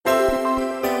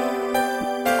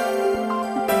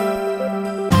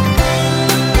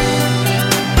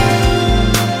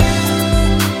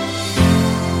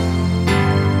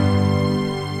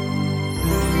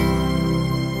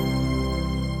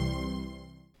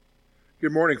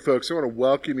Good morning, folks. I want to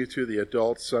welcome you to the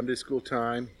adult Sunday school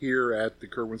time here at the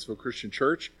Curwensville Christian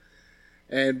Church.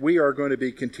 And we are going to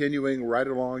be continuing right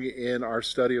along in our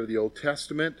study of the Old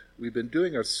Testament. We've been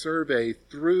doing a survey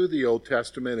through the Old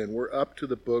Testament, and we're up to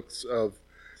the books of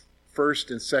 1st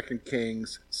and 2nd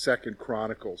Kings, 2nd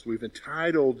Chronicles. We've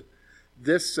entitled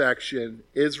this section,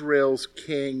 Israel's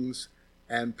Kings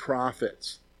and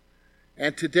Prophets.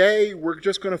 And today we're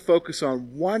just going to focus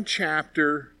on one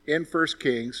chapter in 1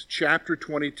 Kings, chapter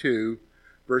 22,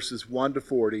 verses 1 to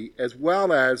 40, as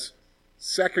well as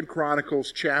 2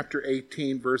 Chronicles, chapter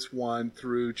 18, verse 1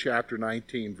 through chapter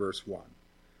 19, verse 1.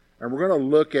 And we're going to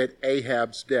look at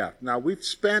Ahab's death. Now, we've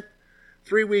spent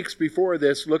 3 weeks before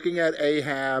this looking at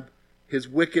Ahab, his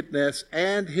wickedness,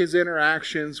 and his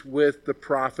interactions with the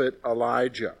prophet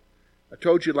Elijah. I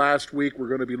told you last week we're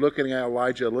going to be looking at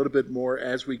Elijah a little bit more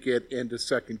as we get into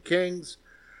 2 Kings.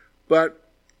 But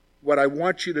what I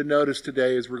want you to notice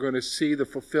today is we're going to see the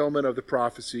fulfillment of the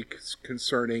prophecy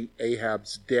concerning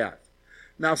Ahab's death.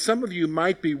 Now, some of you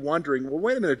might be wondering, well,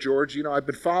 wait a minute, George, I've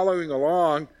been following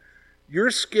along.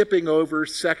 You're skipping over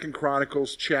 2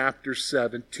 Chronicles chapter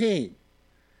 17.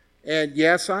 And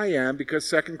yes, I am, because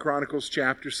 2 Chronicles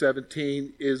chapter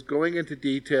 17 is going into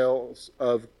details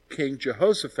of King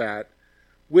Jehoshaphat,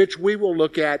 which we will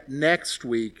look at next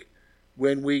week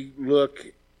when we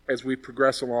look, as we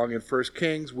progress along in 1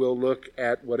 Kings, we'll look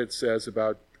at what it says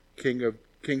about King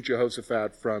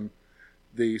Jehoshaphat from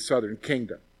the southern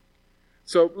kingdom.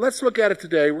 So let's look at it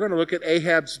today. We're going to look at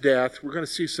Ahab's death. We're going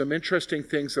to see some interesting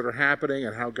things that are happening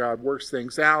and how God works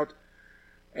things out.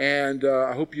 And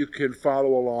I hope you can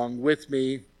follow along with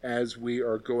me as we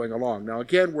are going along. Now,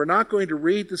 again, we're not going to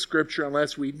read the scripture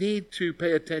unless we need to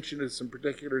pay attention to some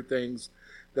particular things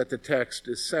that the text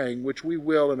is saying, which we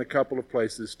will in a couple of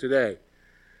places today.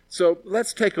 So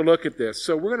let's take a look at this.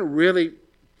 So we're going to really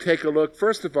take a look,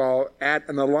 first of all, at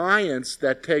an alliance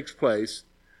that takes place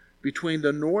between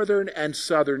the northern and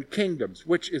southern kingdoms,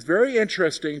 which is very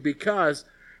interesting because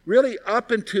really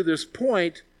up until this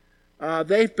point,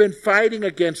 they've been fighting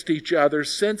against each other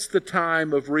since the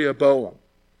time of Rehoboam.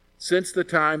 Since the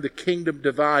time the kingdom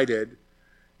divided,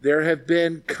 there have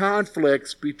been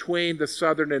conflicts between the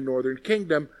southern and northern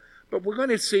kingdom, but we're going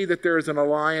to see that there is an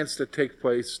alliance that takes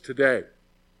place today.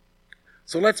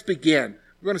 So let's begin.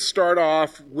 We're going to start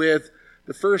off with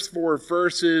the first 4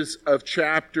 verses of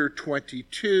chapter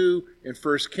 22 in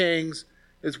 1 Kings,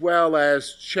 as well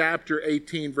as chapter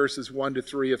 18, verses 1 to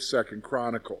 3 of 2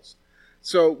 Chronicles.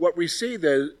 So what we see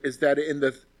there is that in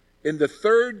the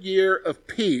third year of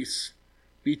peace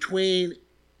between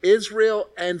Israel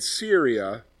and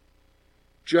Syria,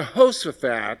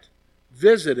 Jehoshaphat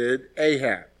visited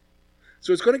Ahab.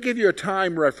 So it's going to give you a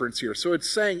time reference here. So it's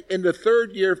saying in the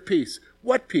third year of peace.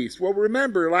 What peace? Well,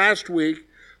 remember last week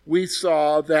we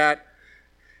saw that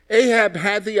Ahab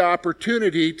had the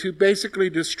opportunity to basically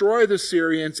destroy the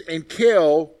Syrians and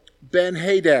kill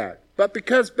Ben-Hadad. But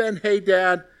because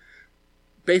Ben-Hadad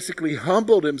basically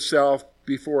humbled himself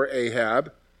before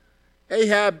Ahab,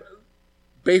 Ahab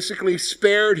basically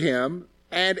spared him,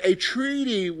 and a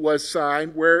treaty was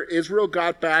signed where Israel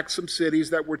got back some cities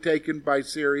that were taken by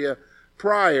Syria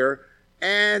prior,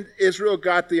 and Israel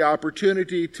got the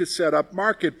opportunity to set up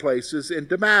marketplaces in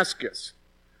Damascus.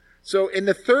 So in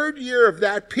the third year of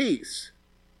that peace,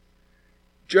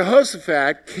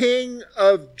 Jehoshaphat, king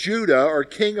of Judah, or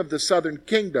king of the southern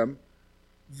kingdom,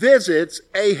 visits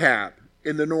Ahab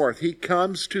in the north. He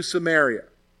comes to Samaria.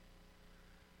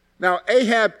 Now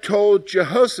Ahab told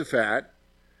Jehoshaphat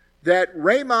that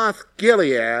Ramoth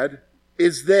Gilead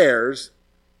is theirs,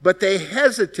 but they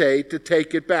hesitate to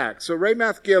take it back. So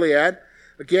Ramoth Gilead,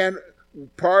 again,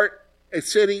 a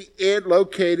city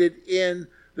located in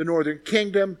the northern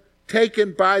kingdom,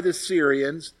 taken by the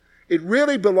Syrians. It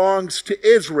really belongs to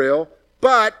Israel,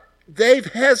 but they've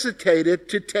hesitated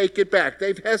to take it back.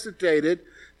 They've hesitated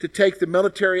to take the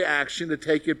military action to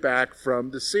take it back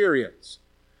from the Syrians.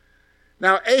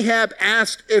 Now, Ahab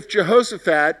asked if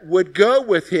Jehoshaphat would go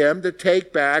with him to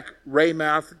take back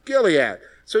Ramoth Gilead.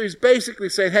 So he's basically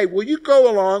saying, hey, will you go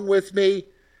along with me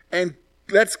and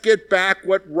let's get back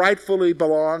what rightfully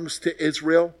belongs to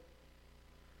Israel?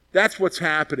 That's what's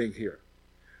happening here.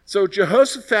 So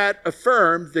Jehoshaphat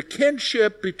affirmed the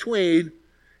kinship between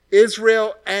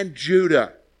Israel and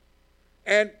Judah.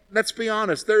 And let's be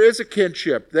honest, there is a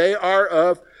kinship. They are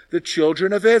of the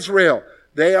children of Israel.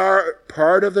 They are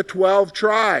part of the 12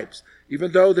 tribes.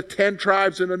 Even though the 10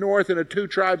 tribes in the north and the 2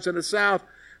 tribes in the south,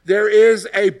 there is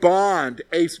a bond,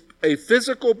 a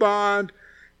physical bond,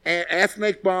 an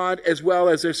ethnic bond, as well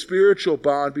as a spiritual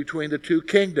bond between the 2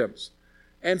 kingdoms.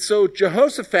 And so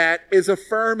Jehoshaphat is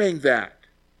affirming that.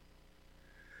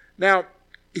 Now,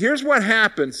 here's what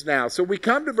happens now. So we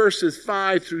come to verses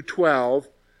 5 through 12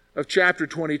 of chapter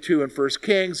 22 in 1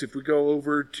 Kings. If we go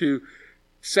over to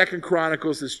 2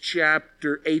 Chronicles, is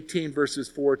chapter 18, verses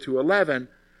 4 to 11,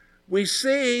 we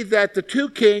see that the two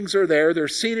kings are there. They're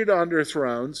seated on their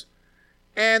thrones,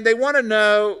 and they want to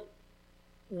know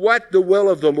what the will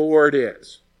of the Lord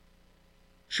is.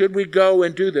 Should we go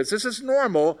and do this? This is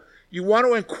normal. You want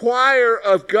to inquire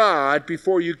of God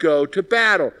before you go to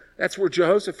battle. That's where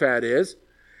Jehoshaphat is.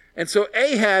 And so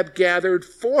Ahab gathered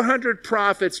 400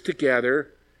 prophets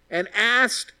together and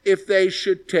asked if they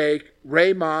should take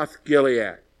Ramoth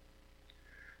Gilead.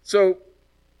 So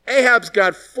Ahab's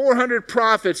got 400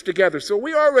 prophets together. So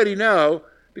we already know,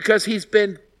 because he's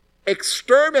been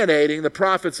exterminating the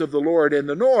prophets of the Lord in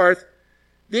the north,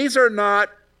 these are not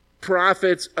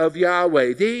prophets of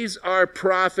Yahweh. These are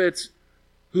prophets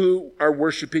who are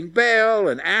worshiping Baal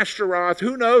and Ashtaroth.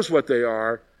 Who knows what they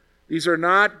are? These are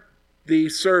not the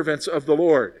servants of the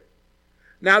Lord.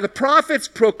 Now the prophets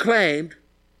proclaimed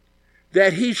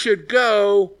that he should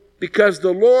go because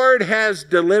the Lord has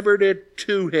delivered it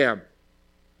to him.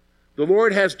 The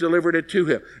Lord has delivered it to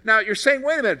him. Now you're saying,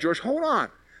 wait a minute, George, hold on.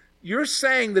 You're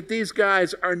saying that these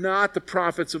guys are not the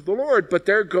prophets of the Lord, but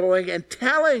they're going and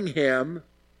telling him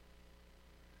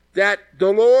that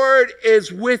the Lord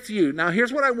is with you. Now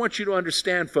here's what I want you to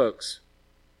understand, folks.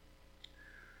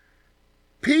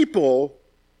 People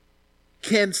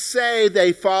can say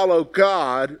they follow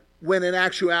God when in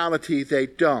actuality they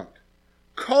don't.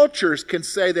 Cultures can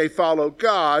say they follow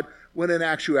God when in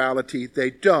actuality they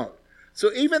don't.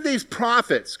 So even these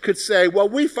prophets could say, well,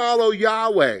 we follow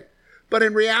Yahweh. But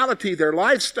in reality, their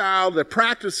lifestyle, their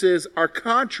practices are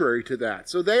contrary to that.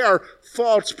 So they are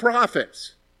false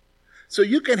prophets. So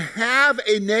you can have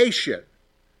a nation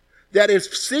that is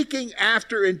seeking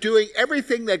after and doing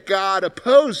everything that God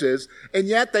opposes, and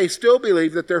yet they still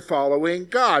believe that they're following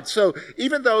God. So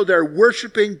even though they're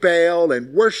worshiping Baal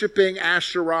and worshiping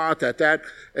Ashtaroth at that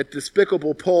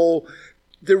despicable pole,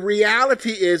 the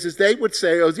reality is they would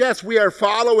say, oh yes, we are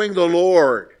following the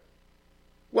Lord.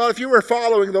 Well, if you were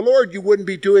following the Lord, you wouldn't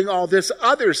be doing all this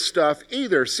other stuff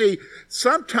either. See,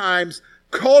 sometimes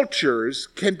cultures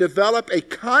can develop a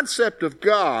concept of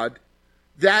God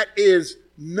that is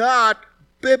not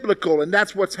biblical, and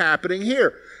that's what's happening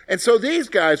here. And so these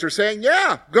guys are saying,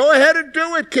 yeah, go ahead and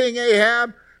do it, King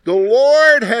Ahab. The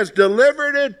Lord has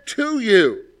delivered it to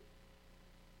you.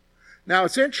 Now,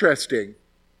 it's interesting.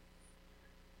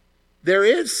 There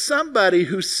is somebody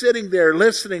who's sitting there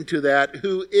listening to that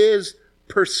who is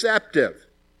perceptive,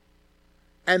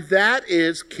 and that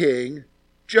is King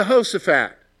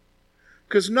Jehoshaphat.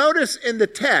 Because notice in the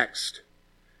text,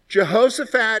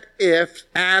 Jehoshaphat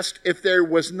asked if there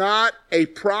was not a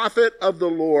prophet of the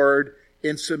Lord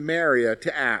in Samaria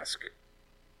to ask.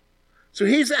 So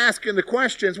he's asking the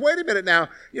questions. Wait a minute now.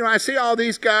 I see all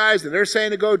these guys and they're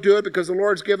saying to go do it because the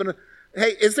Lord's given it.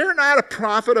 Hey, is there not a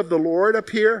prophet of the Lord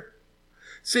up here?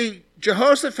 See,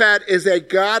 Jehoshaphat is a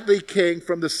godly king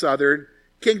from the southern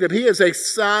kingdom. He is a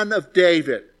son of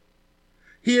David.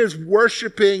 He is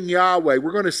worshiping Yahweh.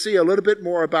 We're going to see a little bit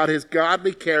more about his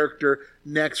godly character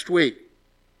next week.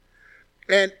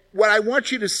 And what I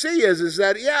want you to see is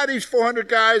that, yeah, these 400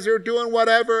 guys are doing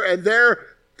whatever, and they're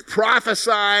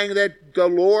prophesying that the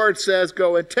Lord says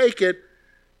go and take it.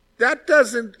 That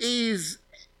doesn't ease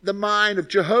the mind of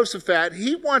Jehoshaphat.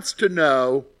 He wants to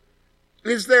know,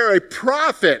 is there a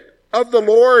prophet of the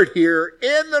Lord here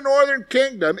in the northern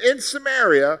kingdom, in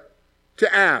Samaria,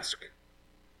 to ask?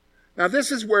 Now,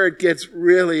 this is where it gets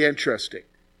really interesting.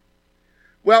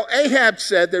 Well, Ahab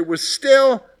said there was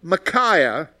still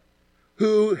Micaiah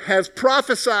who has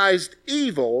prophesied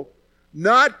evil,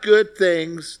 not good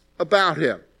things about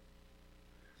him.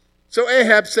 So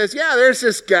Ahab says, yeah, there's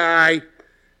this guy.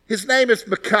 His name is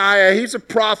Micaiah. He's a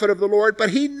prophet of the Lord,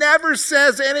 but he never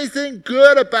says anything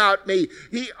good about me.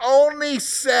 He only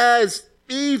says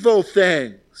evil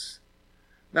things.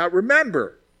 Now,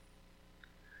 remember,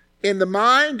 in the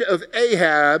mind of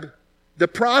Ahab, the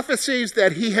prophecies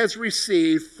that he has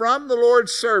received from the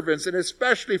Lord's servants, and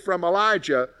especially from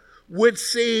Elijah, would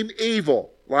seem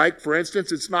evil. Like, for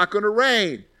instance, it's not going to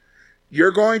rain. You're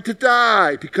going to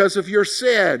die because of your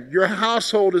sin. Your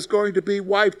household is going to be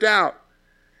wiped out.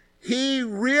 He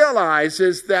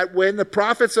realizes that when the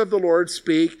prophets of the Lord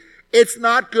speak, it's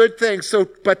not good things.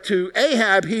 But to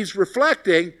Ahab, he's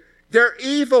reflecting they're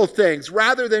evil things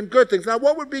rather than good things. Now,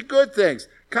 what would be good things?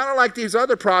 Kind of like these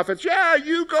other prophets. Yeah,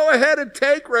 you go ahead and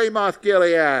take Ramoth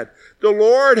Gilead. The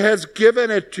Lord has given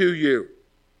it to you.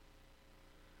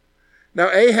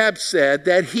 Now, Ahab said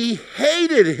that he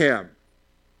hated him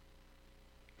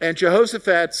And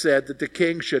Jehoshaphat said that the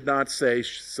king should not say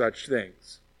such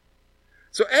things.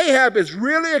 So Ahab is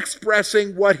really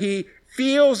expressing what he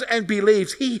feels and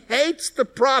believes. He hates the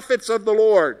prophets of the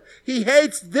Lord. He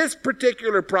hates this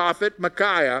particular prophet,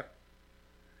 Micaiah.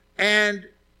 And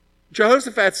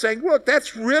Jehoshaphat's saying, look,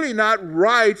 that's really not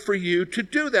right for you to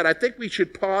do that. I think we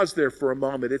should pause there for a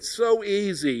moment. It's so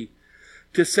easy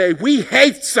to say, we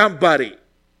hate somebody.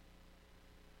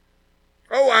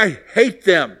 Oh, I hate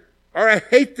them. Or I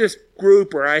hate this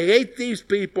group. Or I hate these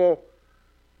people.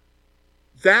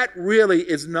 That really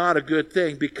is not a good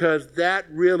thing, because that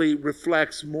really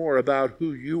reflects more about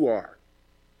who you are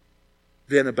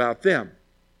than about them.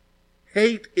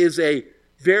 Hate is a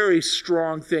very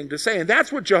strong thing to say. And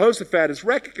that's what Jehoshaphat is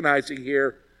recognizing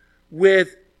here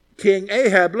with King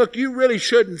Ahab. Look, you really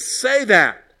shouldn't say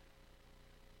that.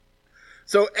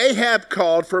 So Ahab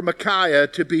called for Micaiah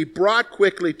to be brought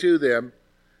quickly to them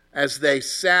as they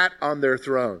sat on their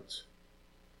thrones.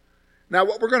 Now,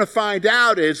 what we're going to find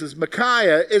out is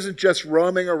Micaiah isn't just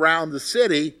roaming around the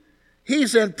city.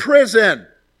 He's in prison.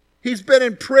 He's been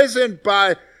imprisoned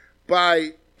by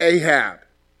Ahab.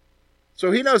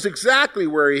 So he knows exactly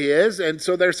where he is. And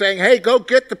so they're saying, hey, go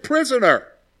get the prisoner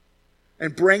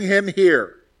and bring him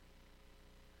here.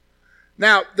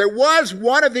 Now, there was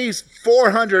one of these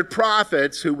 400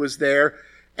 prophets who was there,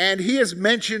 and he is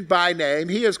mentioned by name.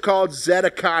 He is called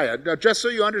Zedekiah. Now, just so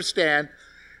you understand,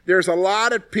 there's a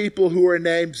lot of people who are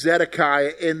named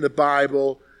Zedekiah in the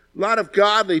Bible, a lot of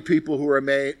godly people who are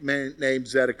named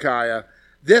Zedekiah.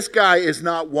 This guy is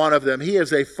not one of them. He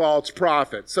is a false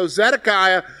prophet. So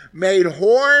Zedekiah made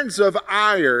horns of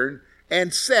iron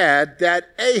and said that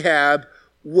Ahab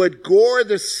would gore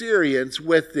the Syrians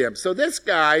with them. So this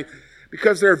guy,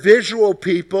 because they're visual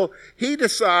people, he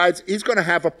decides he's going to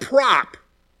have a prop.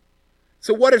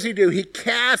 So what does he do? He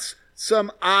casts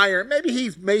some iron. Maybe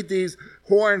he's made these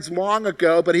horns long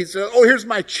ago, but he says, oh, here's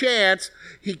my chance.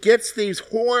 He gets these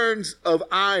horns of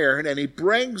iron and he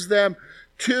brings them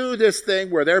to this thing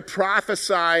where they're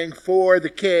prophesying for the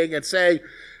king and saying,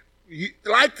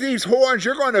 like these horns,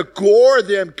 you're going to gore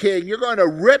them, king. You're going to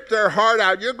rip their heart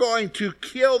out. You're going to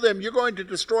kill them. You're going to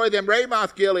destroy them.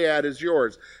 Ramoth Gilead is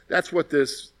yours. That's what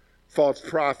this false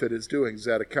prophet is doing,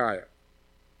 Zedekiah.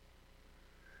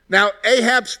 Now,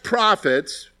 Ahab's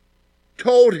prophets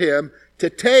told him to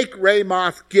take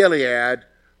Ramoth Gilead,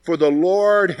 for the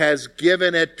Lord has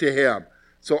given it to him.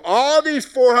 So all these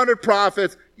 400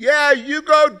 prophets, yeah, you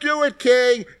go do it,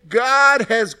 king. God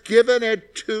has given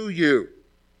it to you.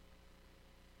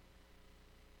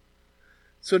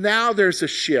 So now there's a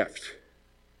shift.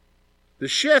 The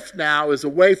shift now is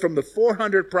away from the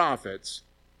 400 prophets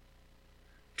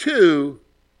to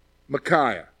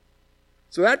Micaiah.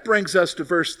 So that brings us to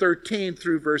verse 13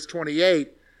 through verse 28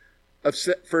 of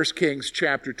 1 Kings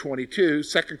chapter 22.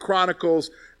 2 Chronicles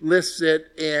lists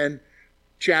it in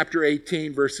chapter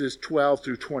 18, verses 12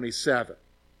 through 27.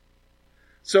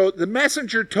 So the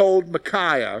messenger told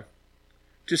Micaiah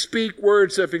to speak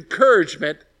words of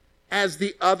encouragement as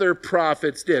the other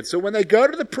prophets did. So when they go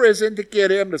to the prison to get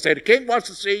him, to say, the king wants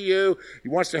to see you, he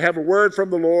wants to have a word from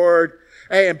the Lord.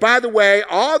 Hey, and by the way,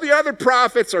 all the other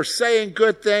prophets are saying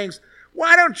good things.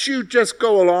 Why don't you just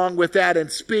go along with that and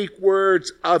speak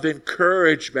words of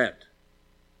encouragement?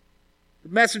 The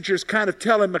messenger's kind of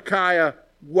telling Micaiah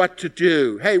what to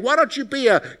do. Hey, why don't you be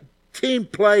a team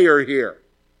player here?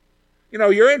 You know,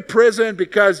 you're in prison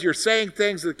because you're saying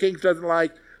things that the king doesn't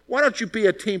like. Why don't you be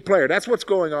a team player? That's what's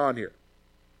going on here.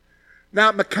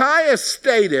 Now, Micaiah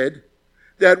stated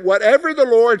that whatever the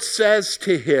Lord says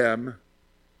to him,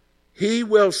 he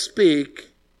will speak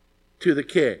to the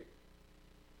king.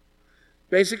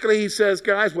 Basically, he says,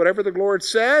 guys, whatever the Lord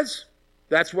says,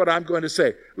 that's what I'm going to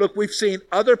say. Look, we've seen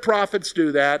other prophets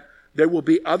do that. There will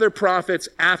be other prophets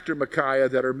after Micaiah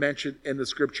that are mentioned in the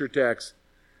scripture text,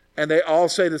 and they all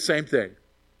say the same thing.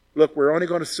 Look, we're only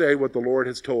going to say what the Lord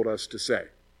has told us to say.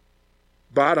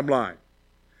 Bottom line.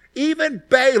 Even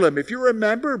Balaam, if you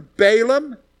remember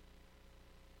Balaam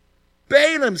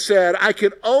said, I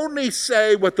can only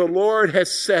say what the Lord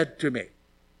has said to me.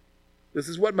 This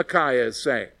is what Micaiah is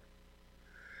saying.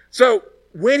 So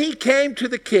when he came to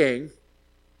the king,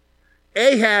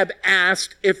 Ahab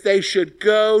asked if they should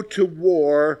go to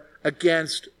war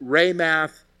against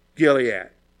Ramoth Gilead.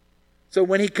 So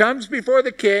when he comes before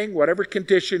the king, whatever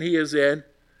condition he is in,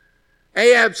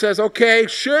 Ahab says, okay,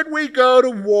 should we go to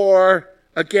war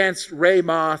against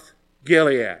Ramoth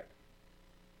Gilead?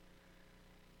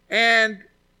 And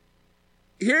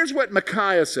here's what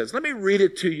Micaiah says. Let me read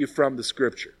it to you from the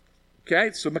scripture.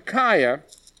 Okay, so Micaiah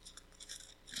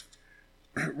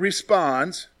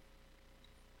responds,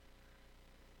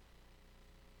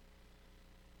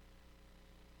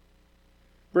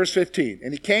 Verse 15,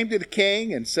 and he came to the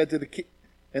king and said to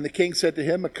and the king said to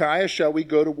him, Micaiah, shall we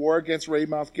go to war against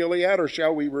Ramoth Gilead, or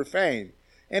shall we refrain?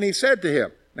 And he said to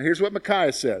him, now here's what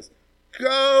Micaiah says,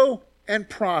 go and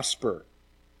prosper,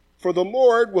 for the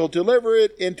Lord will deliver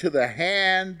it into the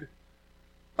hand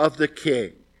of the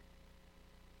king.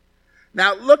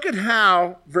 Now look at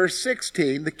how, verse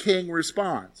 16, the king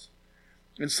responds.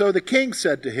 And so the king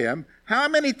said to him, how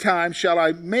many times shall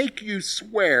I make you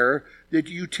swear that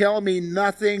you tell me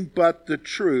nothing but the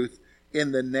truth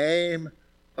in the name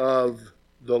of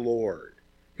the Lord?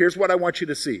 Here's what I want you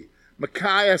to see.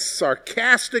 Micaiah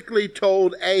sarcastically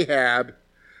told Ahab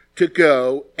to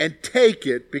go and take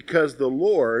it because the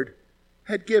Lord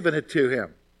had given it to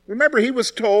him. Remember, he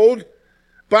was told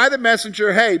by the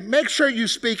messenger, hey, make sure you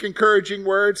speak encouraging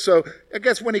words. So I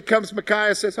guess when he comes,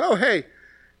 Micaiah says, oh, hey,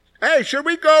 should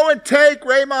we go and take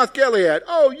Ramoth Gilead?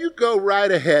 Oh, you go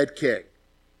right ahead, king.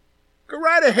 Go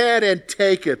right ahead and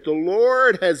take it. The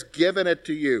Lord has given it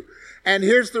to you. And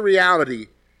here's the reality.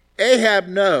 Ahab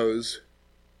knows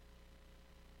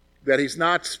that he's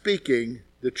not speaking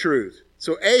the truth.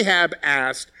 So Ahab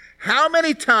asked, how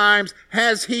many times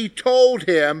has he told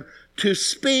him to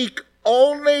speak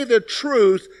only the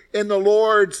truth in the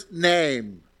Lord's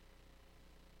name?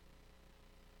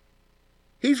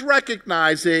 He's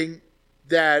recognizing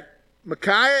that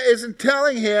Micaiah isn't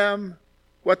telling him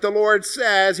what the Lord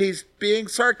says. He's being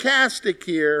sarcastic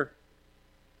here.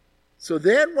 So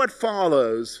then what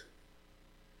follows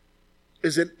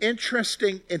is an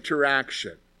interesting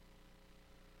interaction.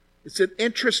 It's an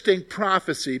interesting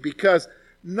prophecy because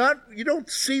you don't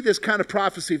see this kind of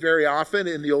prophecy very often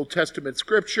in the Old Testament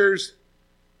scriptures.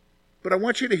 But I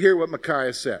want you to hear what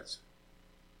Micaiah says.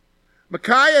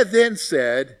 Micaiah then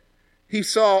said, he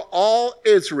saw all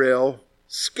Israel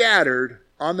scattered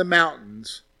on the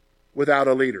mountains without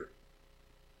a leader.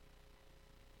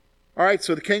 All right,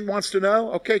 so the king wants to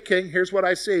know, okay, king, here's what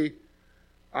I see.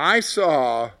 I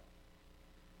saw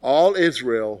all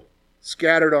Israel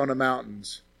scattered on the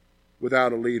mountains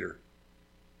without a leader.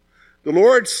 The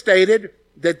Lord stated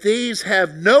that these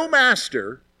have no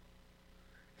master,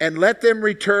 and let them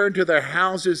return to their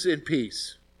houses in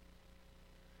peace.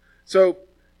 So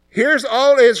here's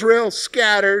all Israel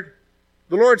scattered.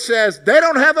 The Lord says, they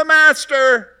don't have a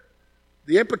master.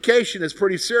 The implication is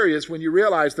pretty serious when you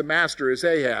realize the master is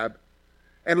Ahab.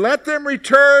 And let them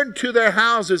return to their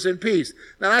houses in peace.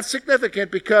 Now that's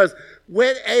significant because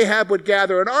when Ahab would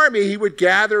gather an army, he would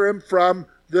gather them from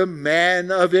the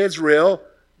men of Israel.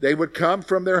 They would come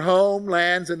from their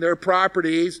homelands and their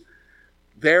properties,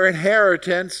 their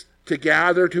inheritance, to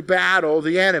gather to battle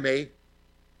the enemy.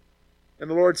 And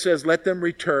the Lord says, let them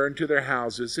return to their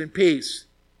houses in peace.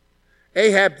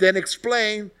 Ahab then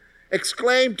exclaimed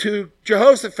to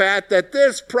Jehoshaphat that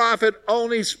this prophet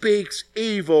only speaks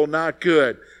evil, not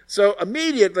good. So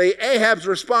immediately Ahab's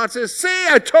response is, see,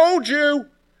 I told you,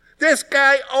 this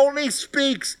guy only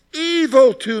speaks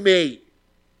evil to me.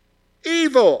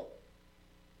 Evil.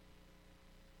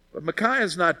 But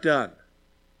Micaiah's not done.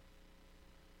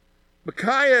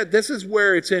 Micaiah, this is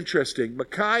where it's interesting.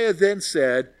 Micaiah then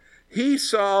said, he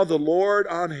saw the Lord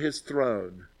on his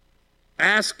throne,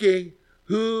 asking,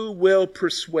 who will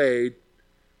persuade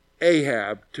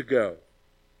Ahab to go?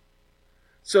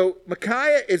 So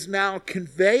Micaiah is now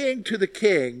conveying to the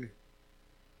king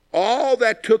all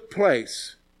that took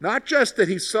place. Not just that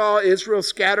he saw Israel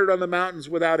scattered on the mountains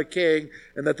without a king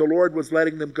and that the Lord was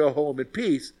letting them go home in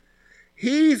peace.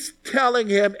 He's telling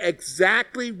him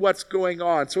exactly what's going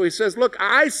on. So he says, look,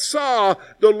 I saw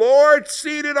the Lord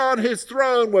seated on his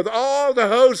throne with all the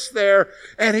hosts there.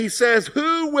 And he says,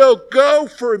 who will go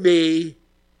for me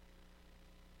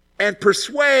and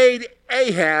persuade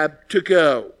Ahab to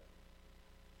go?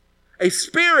 A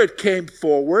spirit came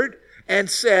forward and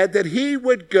said that he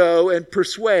would go and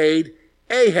persuade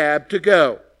Ahab to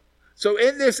go. So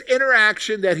in this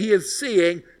interaction that he is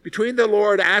seeing between the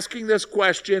Lord asking this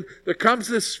question, there comes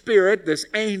this spirit, this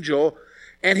angel,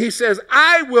 and he says,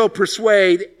 I will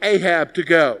persuade Ahab to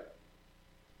go.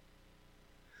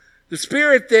 The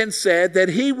spirit then said that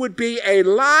he would be a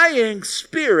lying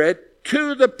spirit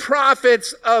to the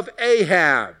prophets of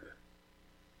Ahab.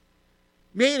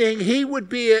 Meaning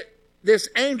this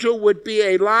angel would be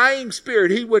a lying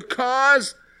spirit. He would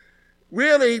cause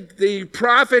really the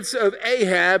prophets of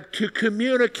Ahab to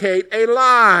communicate a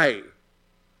lie.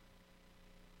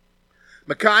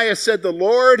 Micaiah said the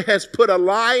Lord has put a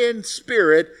lying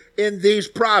spirit in these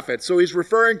prophets. So he's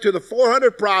referring to the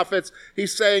 400 prophets.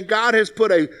 He's saying God has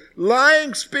put a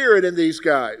lying spirit in these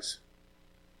guys.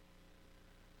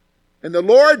 And the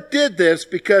Lord did this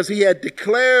because he had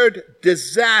declared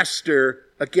disaster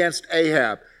against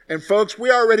Ahab. And folks, we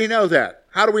already know that.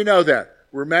 How do we know that?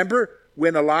 Remember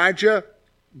when Elijah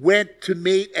went to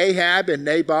meet Ahab in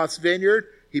Naboth's vineyard?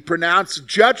 He pronounced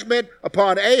judgment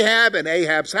upon Ahab and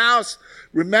Ahab's house.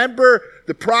 Remember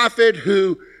the prophet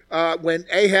who, when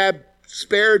Ahab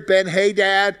spared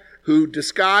Ben-Hadad, who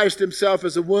disguised himself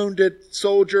as a wounded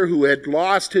soldier who had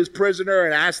lost his prisoner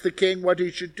and asked the king what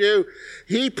he should do.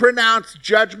 He pronounced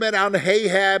judgment on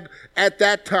Ahab at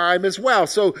that time as well.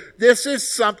 So this is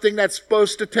something that's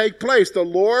supposed to take place. The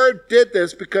Lord did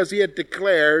this because he had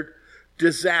declared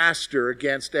disaster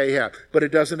against Ahab. But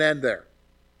it doesn't end there.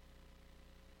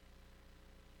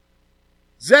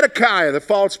 Zedekiah, the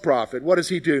false prophet, what does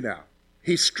he do now?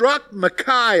 He struck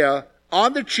Micaiah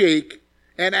on the cheek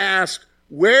and asked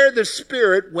where the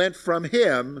spirit went from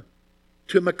him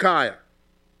to Micaiah.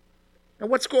 Now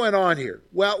what's going on here?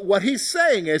 Well, what he's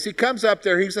saying is he comes up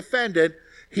there, he's offended,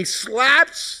 he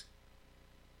slaps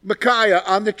Micaiah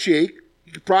on the cheek.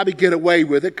 He could probably get away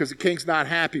with it because the king's not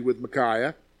happy with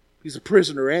Micaiah. He's a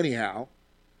prisoner anyhow.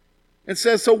 And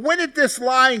says, so when did this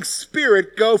lying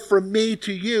spirit go from me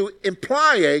to you,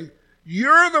 implying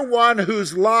you're the one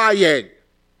who's lying.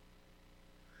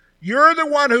 You're the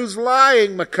one who's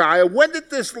lying, Micaiah. When did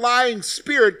this lying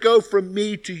spirit go from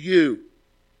me to you?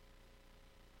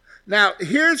 Now,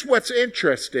 here's what's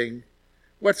interesting.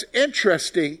 What's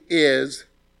interesting is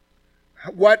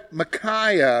what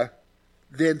Micaiah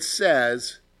then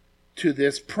says to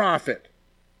this prophet.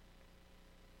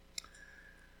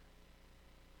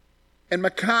 And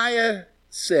Micaiah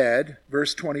said,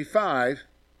 verse 25,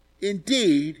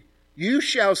 indeed, you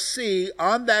shall see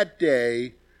on that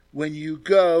day when you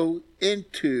go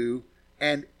into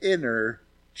an inner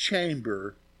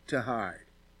chamber to hide.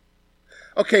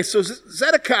 Okay, so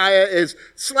Zedekiah is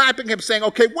slapping him saying,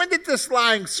 okay, when did this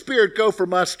lying spirit go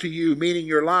from us to you, meaning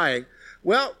you're lying?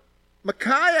 Well,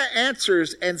 Micaiah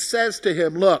answers and says to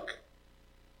him, look,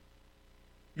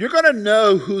 you're going to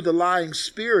know who the lying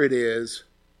spirit is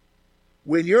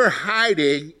when you're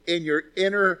hiding in your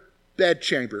inner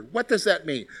bedchamber. What does that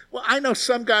mean? Well, I know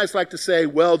some guys like to say,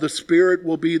 well, the spirit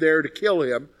will be there to kill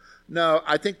him. No,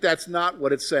 I think that's not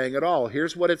what it's saying at all.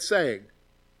 Here's what it's saying.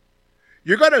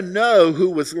 You're going to know who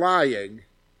was lying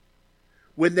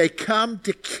when they come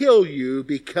to kill you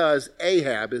because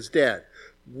Ahab is dead.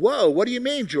 Whoa, what do you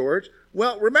mean, George?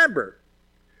 Well, remember,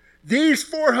 these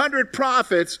 400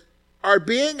 prophets are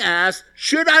being asked,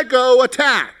 should I go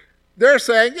attack? They're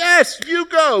saying, yes, you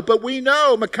go. But we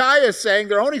know Micaiah is saying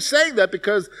they're only saying that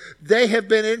because they have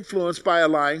been influenced by a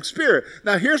lying spirit.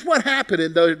 Now, here's what happened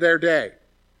in their day.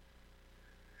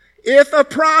 If a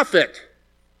prophet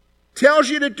tells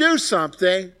you to do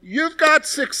something, you've got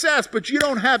success, but you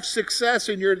don't have success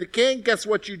and you're the king, guess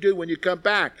what you do when you come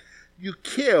back? You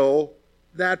kill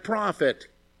that prophet.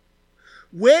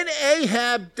 When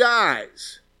Ahab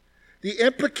dies, the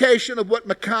implication of what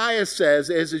Micaiah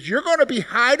says is you're going to be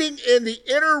hiding in the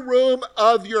inner room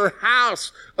of your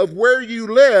house, of where you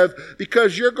live,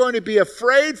 because you're going to be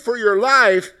afraid for your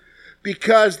life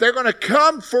because they're going to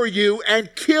come for you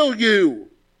and kill you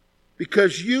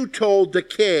because you told the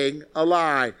king a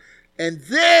lie. And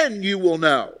then you will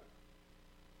know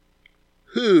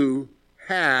who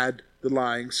had the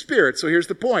lying spirit. So here's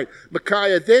the point.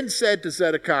 Micaiah then said to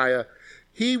Zedekiah,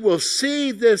 he will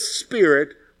see this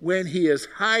spirit when he is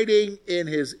hiding in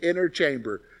his inner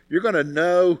chamber. You're going to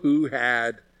know who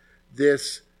had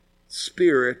this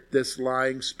spirit, this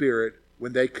lying spirit,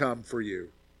 when they come for you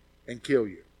and kill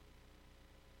you.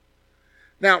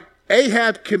 Now,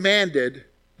 Ahab commanded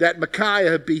that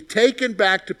Micaiah be taken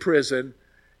back to prison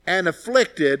and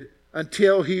afflicted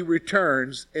until he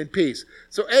returns in peace.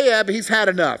 So Ahab, he's had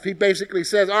enough. He basically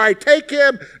says, all right, take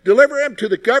him, deliver him to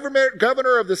the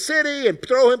governor of the city and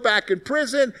throw him back in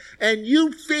prison, and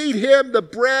you feed him the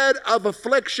bread of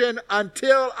affliction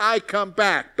until I come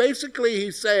back. Basically,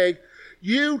 he's saying,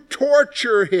 you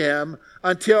torture him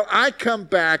until I come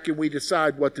back and we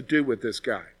decide what to do with this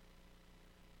guy.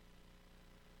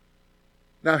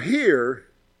 Now here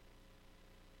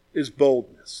is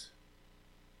boldness.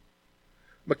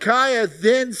 Micaiah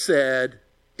then said,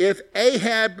 if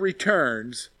Ahab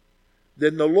returns,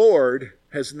 then the Lord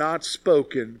has not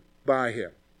spoken by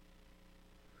him.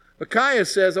 Micaiah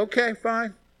says, okay,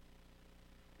 fine.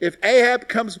 If Ahab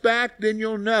comes back, then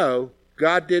you'll know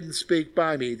God didn't speak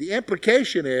by me. The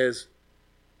implication is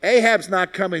Ahab's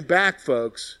not coming back,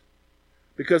 folks,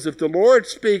 because if the Lord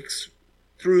speaks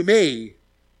through me,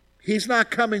 he's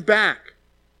not coming back.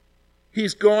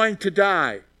 He's going to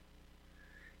die.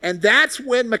 And that's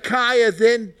when Micaiah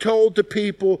then told the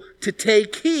people to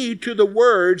take heed to the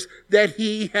words that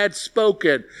he had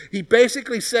spoken. He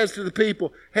basically says to the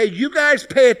people, hey, you guys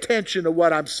pay attention to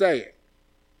what I'm saying.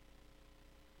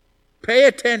 Pay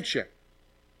attention.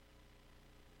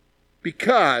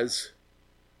 Because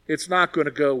it's not going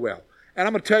to go well. And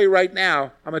I'm going to tell you right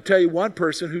now, I'm going to tell you one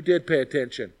person who did pay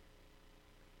attention.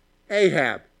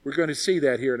 Ahab. We're going to see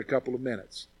that here in a couple of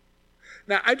minutes.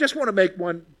 Now, I just want to make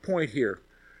one point here.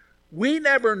 We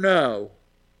never know,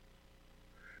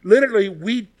 literally,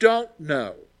 we don't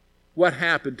know what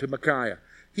happened to Micaiah.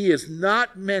 He is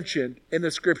not mentioned in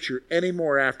the scripture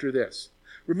anymore after this.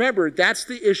 Remember, that's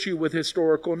the issue with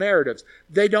historical narratives.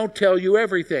 They don't tell you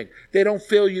everything. They don't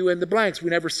fill you in the blanks. We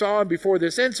never saw him before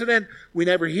this incident. We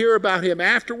never hear about him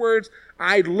afterwards.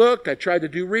 I tried to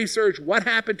do research. What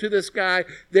happened to this guy?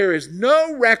 There is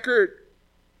no record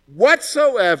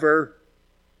whatsoever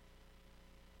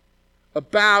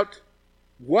about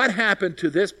what happened to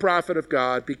this prophet of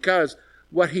God, because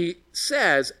what he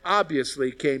says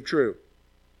obviously came true.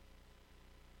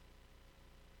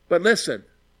 But listen,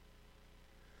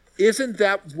 isn't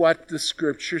that what the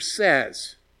scripture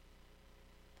says?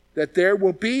 That there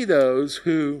will be those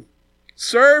who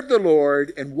serve the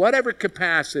Lord in whatever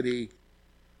capacity,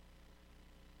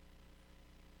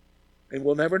 and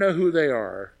we'll never know who they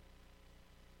are,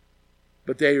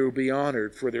 but they will be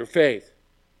honored for their faith.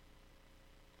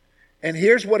 And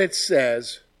here's what it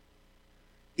says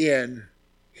in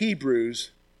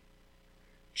Hebrews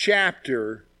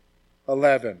chapter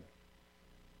 11.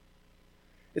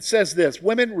 It says this: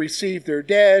 women received their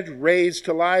dead, raised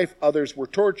to life. Others were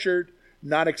tortured,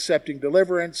 not accepting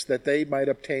deliverance, that they might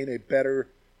obtain a better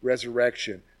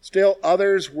resurrection. Still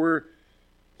others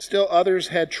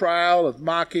had trial of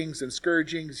mockings and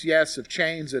scourgings, yes, of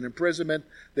chains and imprisonment.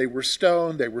 They were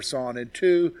stoned, they were sawn in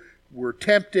two, were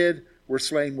tempted, were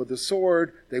slain with the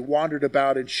sword. They wandered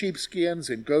about in sheepskins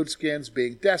and goatskins,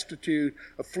 being destitute,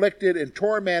 afflicted, and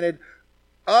tormented,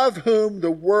 of whom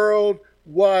the world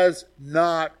was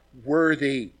not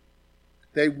worthy.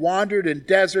 They wandered in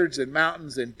deserts and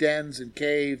mountains and dens and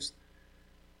caves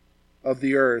of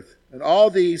the earth. And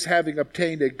all these, having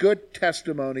obtained a good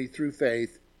testimony through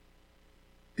faith,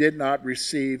 did not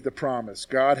receive the promise,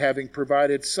 God having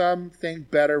provided something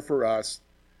better for us,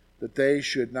 that they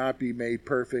should not be made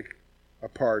perfect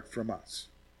apart from us.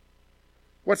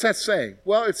 What's that saying?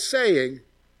 Well, it's saying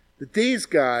that these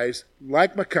guys,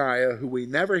 like Micaiah, who we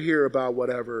never hear about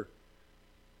whatever,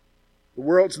 the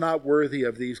world's not worthy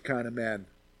of these kind of men.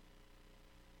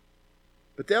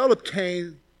 But they'll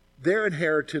obtain their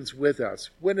inheritance with us.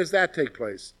 When does that take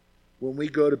place? When we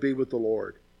go to be with the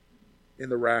Lord in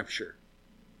the rapture.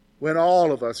 When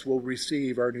all of us will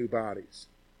receive our new bodies.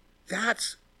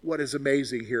 That's what is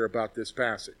amazing here about this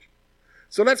passage.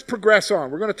 So let's progress on.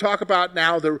 We're going to talk about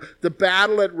now the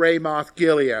battle at Ramoth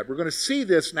Gilead. We're going to see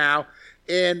this now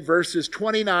in verses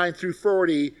 29 through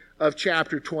 40 of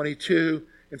chapter 22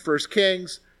 in 1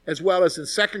 Kings, as well as in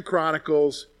 2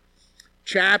 Chronicles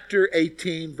chapter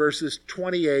 18, verses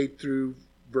 28 through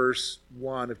verse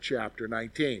 1 of chapter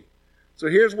 19. So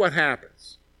here's what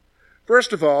happens.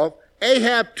 First of all,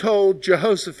 Ahab told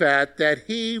Jehoshaphat that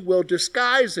he will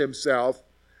disguise himself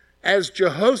as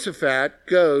Jehoshaphat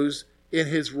goes in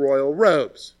his royal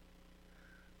robes.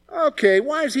 Okay,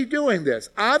 why is he doing this?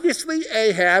 Obviously,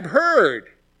 Ahab heard.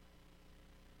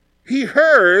 He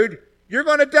heard, you're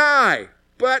going to die,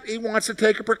 but he wants to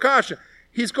take a precaution.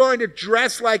 He's going to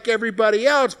dress like everybody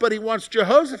else, but he wants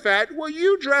Jehoshaphat, well,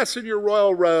 you dress in your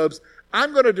royal robes.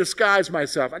 I'm going to disguise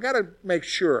myself. I got to make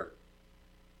sure.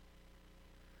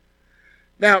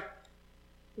 Now,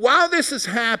 while this is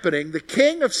happening, the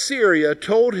king of Syria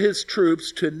told his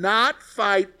troops to not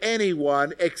fight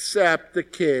anyone except the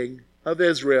king of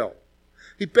Israel.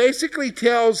 He basically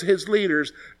tells his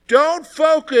leaders, don't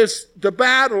focus the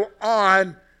battle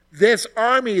on this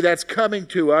army that's coming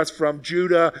to us from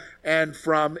Judah and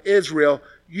from Israel.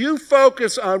 You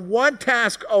focus on one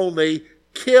task only: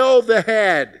 kill the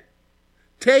head.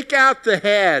 Take out the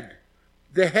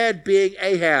head being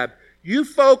Ahab. You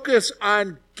focus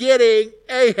on getting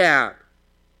Ahab.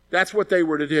 That's what they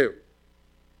were to do.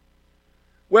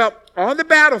 Well, on the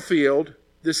battlefield,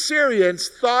 the Syrians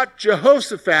thought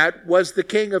Jehoshaphat was the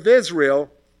king of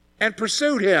Israel and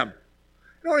pursued him.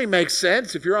 It only makes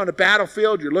sense. If you're on a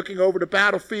battlefield, you're looking over the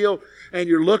battlefield, and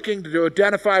you're looking to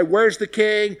identify where's the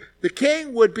king. The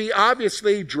king would be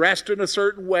obviously dressed in a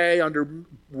certain way under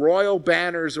royal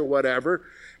banners or whatever.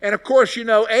 And of course, you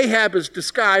know, Ahab is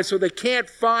disguised, so they can't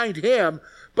find him.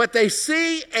 But they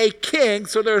see a king,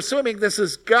 so they're assuming this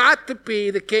has got to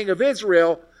be the king of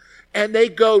Israel. And they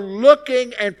go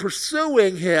looking and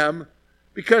pursuing him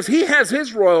because he has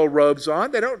his royal robes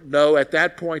on. They don't know at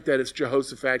that point that it's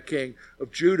Jehoshaphat, king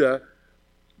of Judah.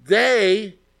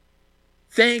 They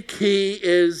think he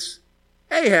is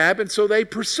Ahab, and so they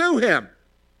pursue him.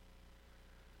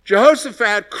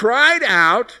 Jehoshaphat cried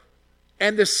out,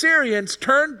 and the Syrians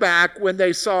turned back when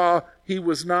they saw he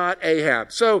was not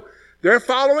Ahab. So they're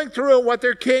following through on what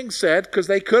their king said, because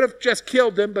they could have just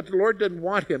killed him, but the Lord didn't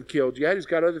want him killed yet. He's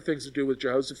got other things to do with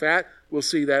Jehoshaphat. We'll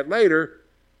see that later.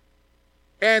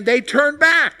 And they turned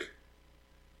back.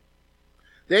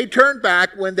 They turned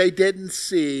back when they didn't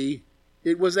see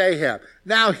it was Ahab.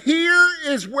 Now here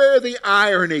is where the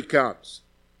irony comes.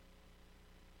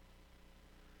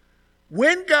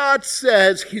 When God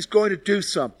says he's going to do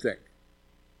something,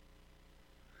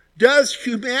 does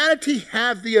humanity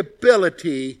have the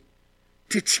ability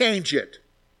to change it?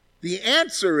 The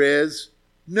answer is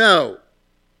no.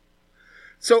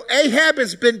 So Ahab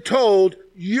has been told,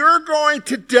 you're going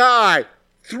to die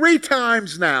 3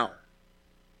 times now.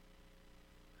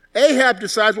 Ahab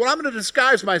decides, well, I'm going to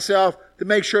disguise myself to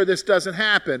make sure this doesn't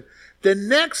happen. The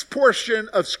next portion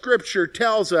of Scripture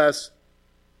tells us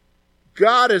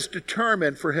God is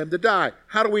determined for him to die.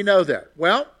 How do we know that?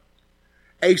 Well,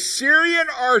 a Syrian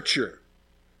archer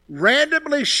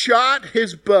randomly shot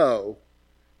his bow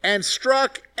and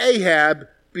struck Ahab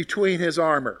between his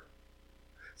armor.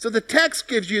 So the text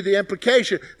gives you the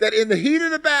implication that in the heat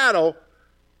of the battle,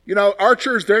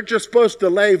 archers, they're just supposed to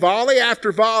lay volley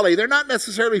after volley. They're not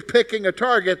necessarily picking a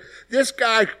target. This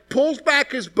guy pulls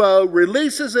back his bow,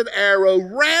 releases an arrow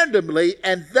randomly,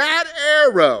 and that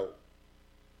arrow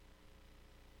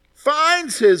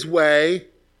finds his way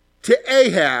to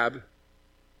Ahab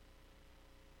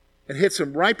and hits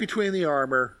him right between the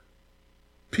armor,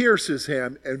 pierces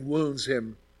him, and wounds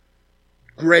him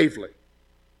gravely.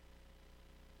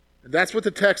 And that's what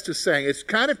the text is saying. It's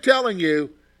kind of telling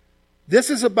you this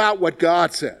is about what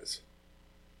God says.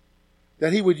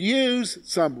 That he would use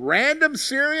some random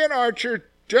Syrian archer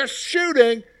just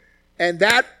shooting, and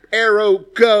that arrow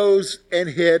goes and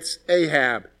hits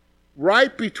Ahab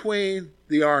right between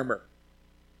the armor.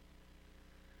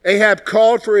 Ahab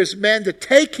called for his men to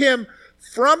take him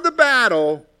from the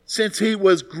battle since he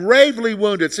was gravely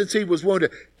wounded,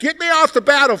 Get me off the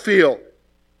battlefield.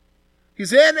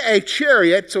 He's in a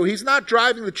chariot, so he's not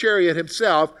driving the chariot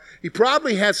himself. He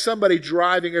probably has somebody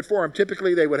driving it for him.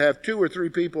 Typically, they would have 2 or 3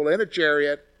 people in a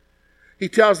chariot. He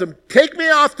tells them, take me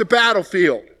off the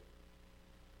battlefield,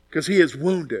 because he is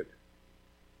wounded.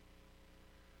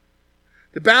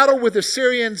 The battle with the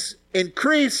Syrians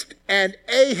increased, and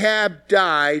Ahab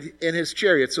died in his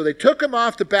chariot. So they took him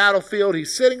off the battlefield.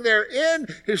 He's sitting there in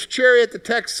his chariot. The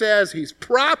text says he's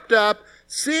propped up,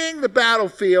 seeing the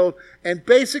battlefield, and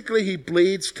basically he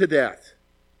bleeds to death.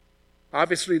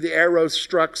 Obviously, the arrow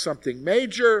struck something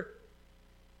major,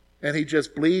 and he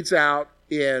just bleeds out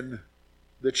in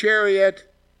the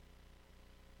chariot,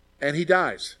 and he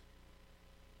dies,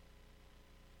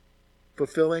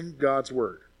 fulfilling God's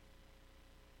word.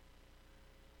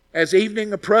 As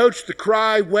evening approached, the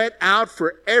cry went out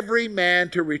for every man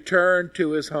to return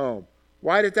to his home.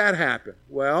 Why did that happen?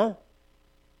 Well,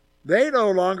 they no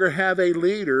longer have a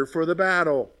leader for the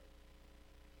battle.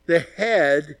 The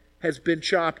head has been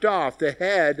chopped off. The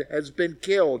head has been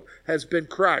killed, has been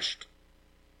crushed.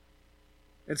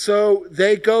 And so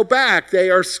they go back. They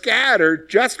are scattered,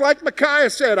 just like Micaiah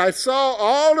said, I saw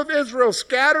all of Israel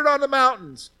scattered on the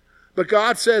mountains. But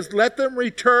God says, let them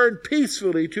return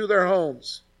peacefully to their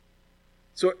homes.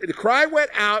 So the cry went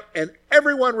out, and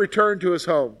everyone returned to his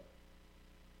home.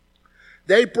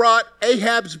 They brought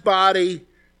Ahab's body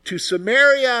to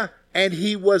Samaria, and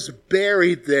he was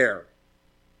buried there.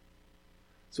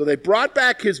 So they brought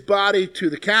back his body to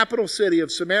the capital city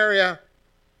of Samaria,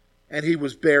 and he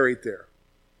was buried there.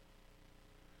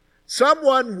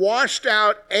 Someone washed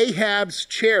out Ahab's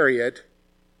chariot,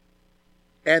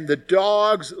 and the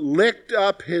dogs licked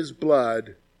up his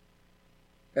blood,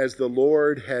 as the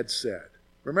Lord had said.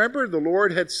 Remember, the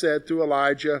Lord had said through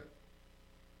Elijah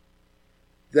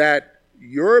that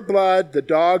your blood, the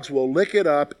dogs will lick it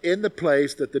up in the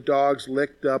place that the dogs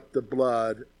licked up the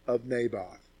blood of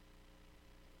Naboth.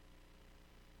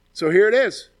 So here it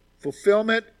is,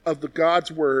 fulfillment of the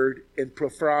God's word in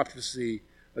prophecy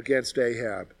against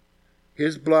Ahab.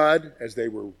 His blood, as they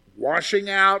were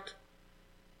washing out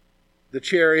the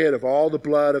chariot of all the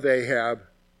blood of Ahab,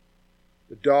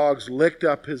 the dogs licked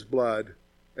up his blood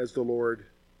as the Lord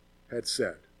had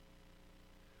said.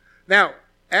 Now,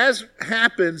 as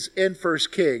happens in 1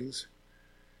 Kings,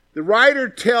 the writer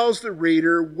tells the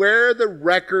reader where the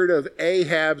record of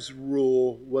Ahab's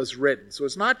rule was written. So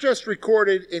it's not just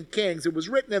recorded in Kings. It was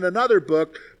written in another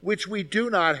book, which we do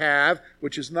not have,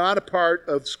 which is not a part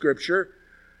of Scripture.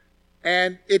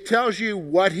 And it tells you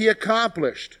what he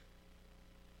accomplished.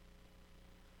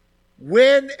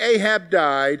 When Ahab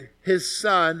died, his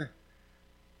son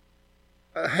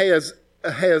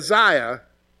Ahaziah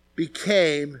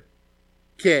became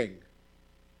king.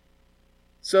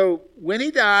 So when he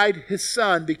died, his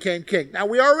son became king. Now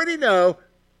we already know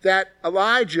that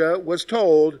Elijah was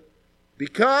told,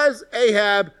 because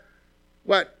Ahab,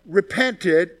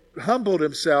 repented, humbled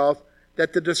himself,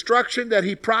 that the destruction that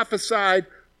he prophesied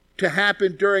to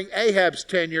happen during Ahab's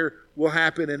tenure will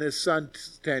happen in his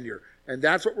son's tenure. And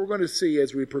that's what we're going to see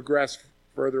as we progress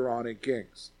further on in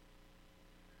Kings.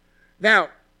 Now,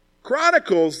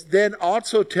 Chronicles then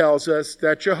also tells us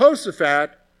that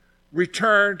Jehoshaphat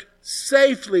returned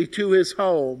safely to his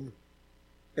home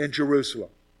in Jerusalem.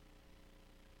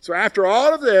 So after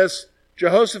all of this,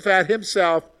 Jehoshaphat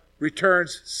himself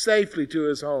returns safely to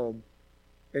his home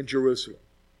in Jerusalem.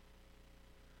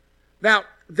 Now,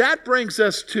 that brings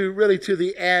us to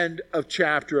the end of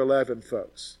chapter 11,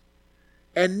 folks.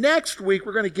 And next week,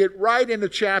 we're going to get right into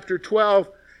chapter 12,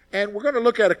 and we're going to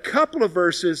look at a couple of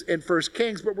verses in 1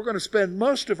 Kings, but we're going to spend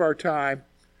most of our time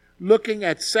looking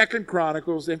at 2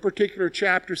 Chronicles, in particular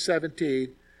chapter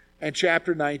 17 and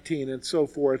chapter 19 and so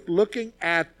forth, looking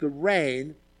at the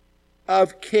reign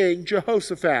of King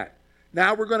Jehoshaphat.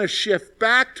 Now we're going to shift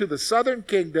back to the southern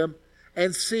kingdom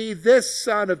and see this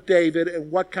son of David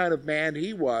and what kind of man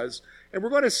he was. And we're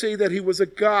going to see that he was a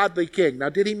godly king. Now,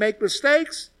 did he make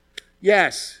mistakes?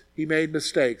 Yes, he made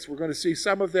mistakes. We're going to see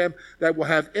some of them that will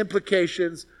have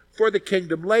implications for the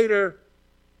kingdom later,